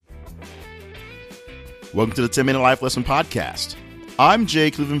Welcome to the 10-Minute Life Lesson Podcast. I'm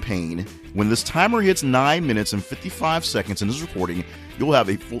Jay Cleveland Payne. When this timer hits 9 minutes and 55 seconds in this recording, you'll have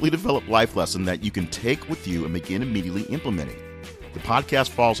a fully developed life lesson that you can take with you and begin immediately implementing. The podcast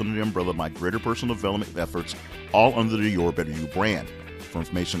falls under the umbrella of my greater personal development efforts, all under the Your Better You brand. For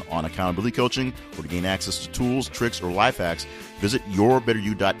information on accountability coaching or to gain access to tools, tricks, or life hacks, visit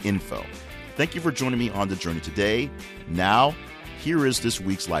yourbetteryou.info. Thank you for joining me on the journey today. Now, here is this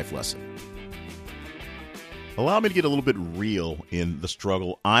week's life lesson. Allow me to get a little bit real in the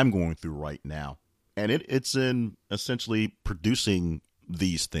struggle I'm going through right now. And it's in essentially producing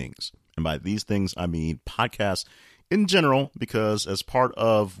these things. And by these things, I mean podcasts in general, because as part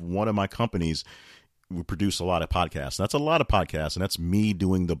of one of my companies, we produce a lot of podcasts. That's a lot of podcasts, and that's me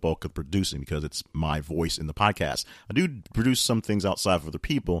doing the bulk of producing because it's my voice in the podcast. I do produce some things outside of other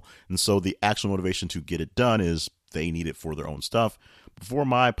people, and so the actual motivation to get it done is they need it for their own stuff. For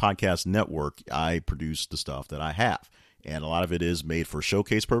my podcast network, I produce the stuff that I have. And a lot of it is made for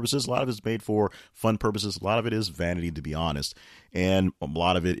showcase purposes. A lot of it is made for fun purposes. A lot of it is vanity, to be honest. And a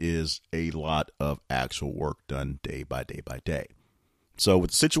lot of it is a lot of actual work done day by day by day. So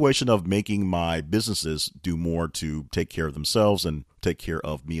with the situation of making my businesses do more to take care of themselves and take care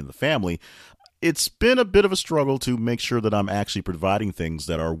of me and the family, it's been a bit of a struggle to make sure that I'm actually providing things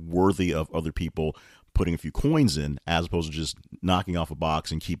that are worthy of other people putting a few coins in, as opposed to just knocking off a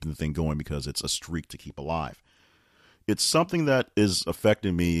box and keeping the thing going because it's a streak to keep alive. It's something that is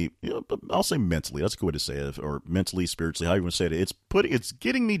affecting me, I'll say mentally. That's a good way to say it, or mentally, spiritually, how you want to say it. It's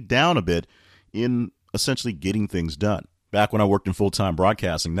getting me down a bit in essentially getting things done. Back when I worked in full-time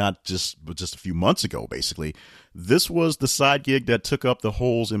broadcasting, not just a few months ago, basically, this was the side gig that took up the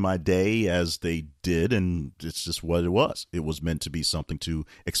holes in my day as they did, and it's just what it was. It was meant to be something to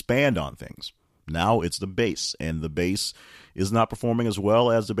expand on things. Now it's the base, and the base is not performing as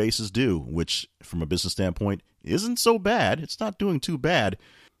well as the bases do, which from a business standpoint isn't so bad. It's not doing too bad.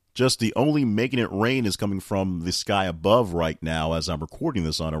 Just the only making it rain is coming from the sky above right now as I'm recording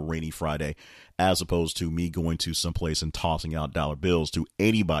this on a rainy Friday, as opposed to me going to someplace and tossing out dollar bills to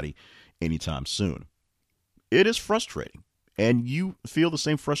anybody anytime soon. It is frustrating. And you feel the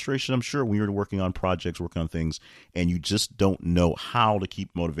same frustration, I'm sure, when you're working on projects, working on things, and you just don't know how to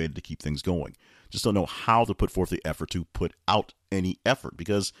keep motivated to keep things going. Just don't know how to put forth the effort to put out any effort,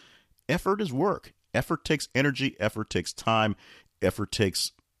 because effort is work. Effort takes energy. Effort takes time. Effort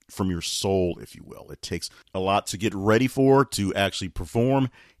takes from your soul, if you will. It takes a lot to get ready for, to actually perform,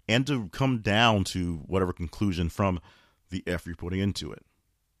 and to come down to whatever conclusion from the effort you're putting into it.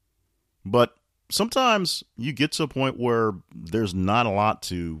 But sometimes you get to a point where there's not a lot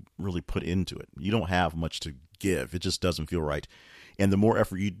to really put into it. You don't have much to give. It just doesn't feel right. And the more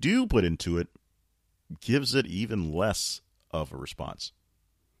effort you do put into it, gives it even less of a response.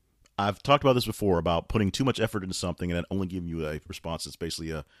 I've talked about this before, about putting too much effort into something and then only giving you a response that's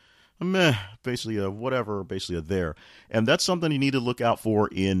basically a meh, basically a whatever, basically a there. And that's something you need to look out for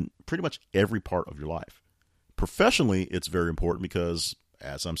in pretty much every part of your life. Professionally, it's very important because,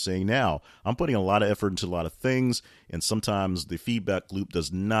 as I'm saying now, I'm putting a lot of effort into a lot of things, and sometimes the feedback loop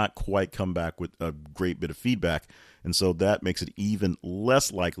does not quite come back with a great bit of feedback, and so that makes it even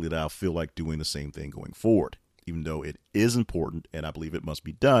less likely that I'll feel like doing the same thing going forward. Even though it is important, and I believe it must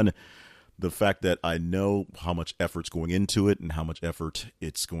be done, the fact that I know how much effort's going into it and how much effort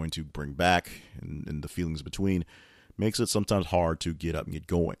it's going to bring back and the feelings between makes it sometimes hard to get up and get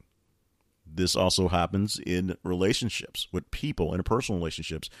going. This also happens in relationships with people, interpersonal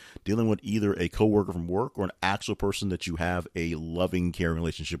relationships, dealing with either a coworker from work or an actual person that you have a loving, caring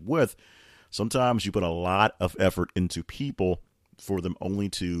relationship with. Sometimes you put a lot of effort into people for them only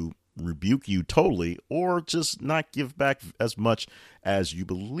to rebuke you totally or just not give back as much as you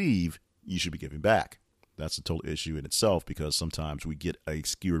believe you should be giving back. That's a total issue in itself, because sometimes we get a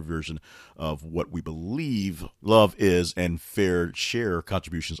skewed version of what we believe love is and fair share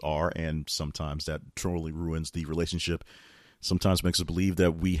contributions are, and sometimes that totally ruins the relationship. Sometimes makes us believe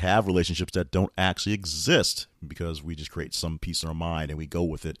that we have relationships that don't actually exist because we just create some piece in our mind and we go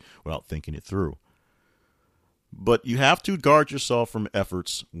with it without thinking it through. But you have to guard yourself from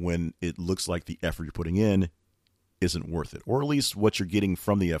efforts when it looks like the effort you're putting in isn't worth it, or at least what you're getting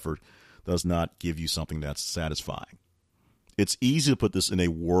from the effort does not give you something that's satisfying. It's easy to put this in a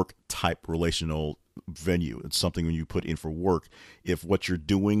work-type relational venue. It's something when you put in for work. If what you're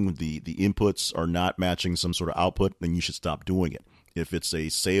doing, the inputs are not matching some sort of output, then you should stop doing it. If it's a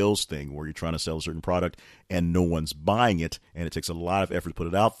sales thing where you're trying to sell a certain product and no one's buying it, and it takes a lot of effort to put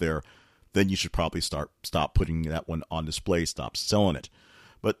it out there, then you should probably stop putting that one on display, stop selling it.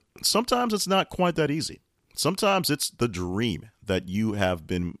 But sometimes it's not quite that easy. Sometimes it's the dream that you have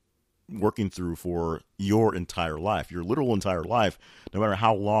been working through for your entire life, your literal entire life, no matter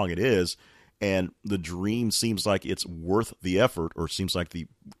how long it is. And the dream seems like it's worth the effort, or seems like the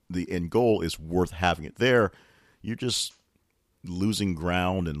end goal is worth having it there. You're just losing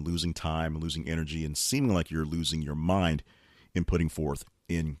ground and losing time and losing energy and seeming like you're losing your mind in putting forth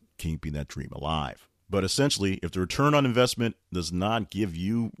in keeping that dream alive. But essentially, if the return on investment does not give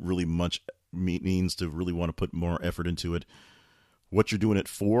you really much means to really want to put more effort into it, what you're doing it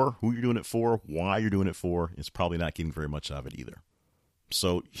for, who you're doing it for, why you're doing it for, it's probably not getting very much of it either.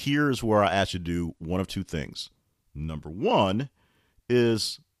 So here's where I ask you to do one of two things. Number one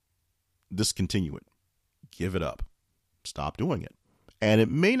is discontinue it. Give it up. Stop doing it. And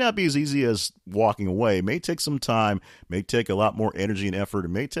it may not be as easy as walking away. It may take some time, may take a lot more energy and effort. It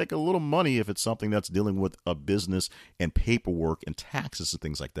may take a little money if it's something that's dealing with a business and paperwork and taxes and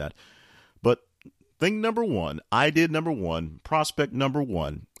things like that. But thing number one, prospect number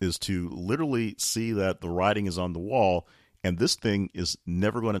one is to literally see that the writing is on the wall and this thing is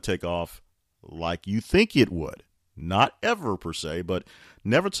never going to take off like you think it would. Not ever per se, but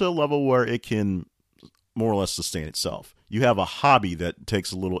never to a level where it can more or less sustain itself. You have a hobby that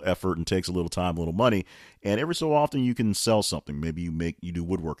takes a little effort and takes a little time, a little money, and every so often you can sell something. Maybe you do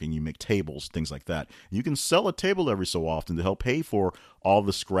woodworking, you make tables, things like that. You can sell a table every so often to help pay for all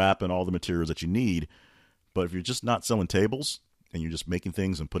the scrap and all the materials that you need. But if you're just not selling tables and you're just making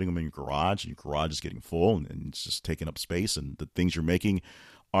things and putting them in your garage, and your garage is getting full and it's just taking up space, and the things you're making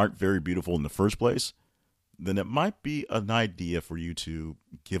aren't very beautiful in the first place, then it might be an idea for you to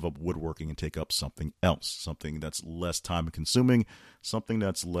give up woodworking and take up something else, something that's less time consuming, something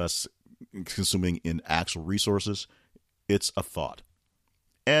that's less consuming in actual resources. It's a thought.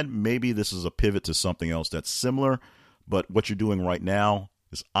 And maybe this is a pivot to something else that's similar, but what you're doing right now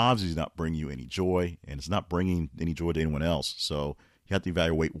is obviously not bringing you any joy, and it's not bringing any joy to anyone else. So you have to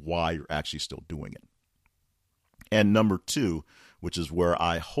evaluate why you're actually still doing it. And number two, which is where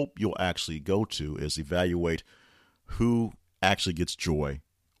I hope you'll actually go to, is evaluate who actually gets joy,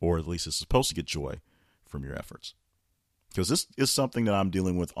 or at least is supposed to get joy from your efforts. Because this is something that I'm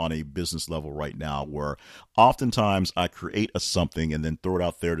dealing with on a business level right now, where oftentimes I create a something and then throw it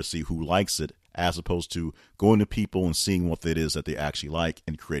out there to see who likes it, as opposed to going to people and seeing what it is that they actually like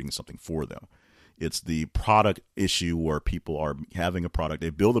and creating something for them. It's the product issue where people are having a product, they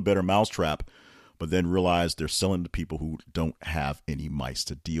build a better mousetrap, but then realize they're selling to people who don't have any mice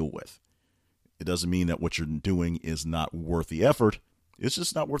to deal with. It doesn't mean that what you're doing is not worth the effort. It's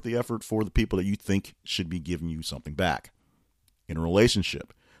just not worth the effort for the people that you think should be giving you something back. In a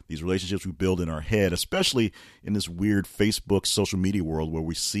relationship, these relationships we build in our head, especially in this weird Facebook social media world where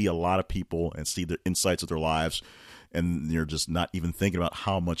we see a lot of people and see the insights of their lives, and they're just not even thinking about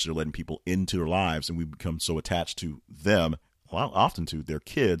how much they're letting people into their lives, and we become so attached to them, often to their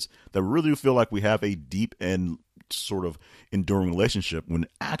kids, that we really feel like we have a deep and sort of enduring relationship, when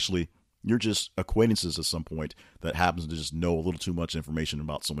actually you're just acquaintances at some point that happens to just know a little too much information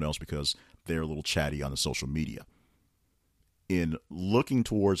about someone else because they're a little chatty on the social media. In looking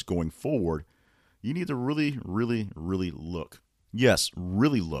towards going forward, you need to really, really, really look. Yes,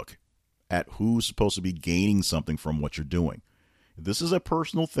 really look at who's supposed to be gaining something from what you're doing. If this is a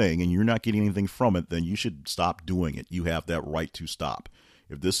personal thing and you're not getting anything from it, then you should stop doing it. You have that right to stop.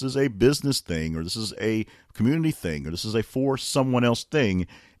 If this is a business thing, or this is a community thing, or this is a for someone else thing,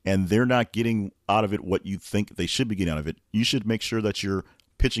 and they're not getting out of it what you think they should be getting out of it, you should make sure that you're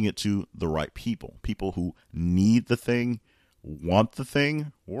pitching it to the right people. People who need the thing, want the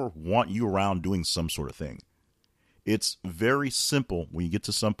thing, or want you around doing some sort of thing. It's very simple when you get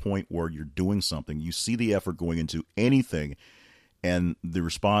to some point where you're doing something, you see the effort going into anything, and the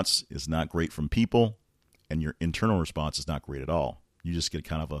response is not great from people, and your internal response is not great at all. You just get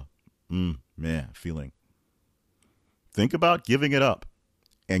kind of a meh feeling. Think about giving it up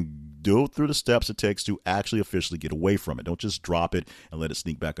and go through the steps it takes to actually officially get away from it. Don't just drop it and let it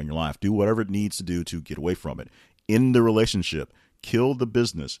sneak back on your life. Do whatever it needs to do to get away from it. In the relationship, kill the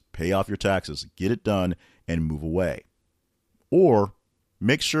business, pay off your taxes, get it done, and move away. Or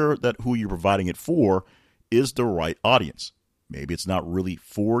make sure that who you're providing it for is the right audience. Maybe it's not really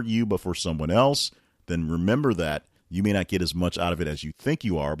for you, but for someone else. Then remember that you may not get as much out of it as you think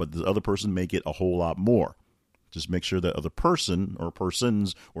you are, but the other person may get a whole lot more. Just make sure that other person or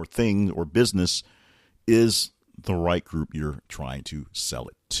persons or thing or business is the right group you're trying to sell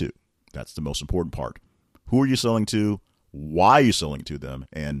it to. That's the most important part. Who are you selling to? Why are you selling to them?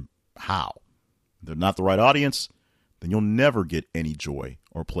 And how? If they're not the right audience, then you'll never get any joy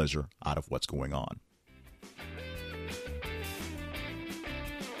or pleasure out of what's going on.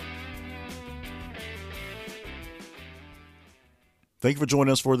 Thank you for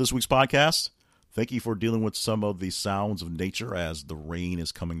joining us for this week's podcast. Thank you for dealing with some of the sounds of nature as the rain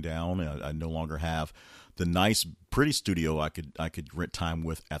is coming down. I no longer have the nice, pretty studio I could rent time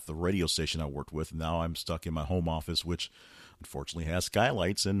with at the radio station I worked with. Now I'm stuck in my home office, which unfortunately has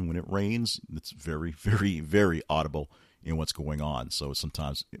skylights, and when it rains, it's very, very, very audible in what's going on. So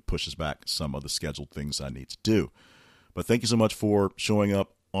sometimes it pushes back some of the scheduled things I need to do. But thank you so much for showing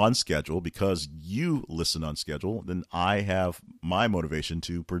up on schedule. Because you listen on schedule, then I have my motivation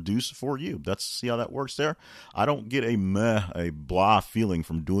to produce for you. See how that works there? I don't get a blah feeling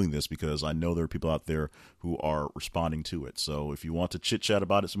from doing this, because I know there are people out there who are responding to it. So if you want to chit chat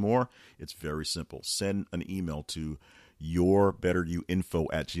about it some more, it's very simple. Send an email to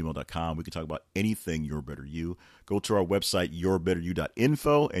yourbetteryouinfo@gmail.com. We can talk about anything Your Better You. Go to our website,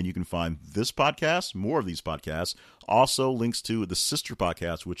 yourbetteryou.info, and you can find this podcast, more of these podcasts, also links to the sister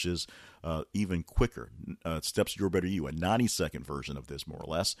podcast, which is even quicker. Steps Your Better You, a 90-second version of this, more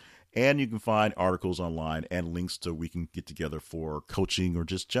or less. And you can find articles online and links to we can get together for coaching or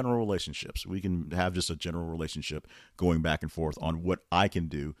just general relationships. We can have just a general relationship going back and forth on what I can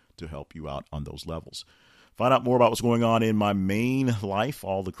do to help you out on those levels. Find out more about what's going on in my main life,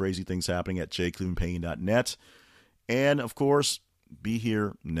 all the crazy things happening at jclevelandpayne.net. And, of course, be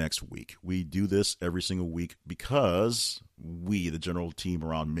here next week. We do this every single week because we, the general team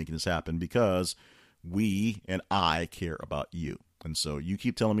around making this happen, because we and I care about you. And so you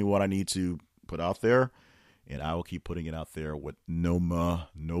keep telling me what I need to put out there, and I will keep putting it out there with no blah,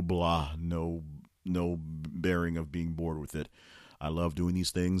 no bearing of being bored with it. I love doing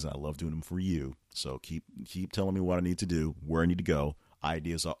these things. I love doing them for you. So keep telling me what I need to do, where I need to go.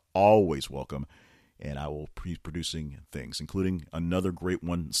 Ideas are always welcome. And I will be producing things, including another great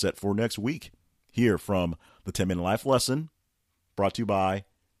one set for next week. Here from the 10-Minute Life Lesson, brought to you by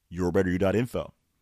yourbetteryou.info.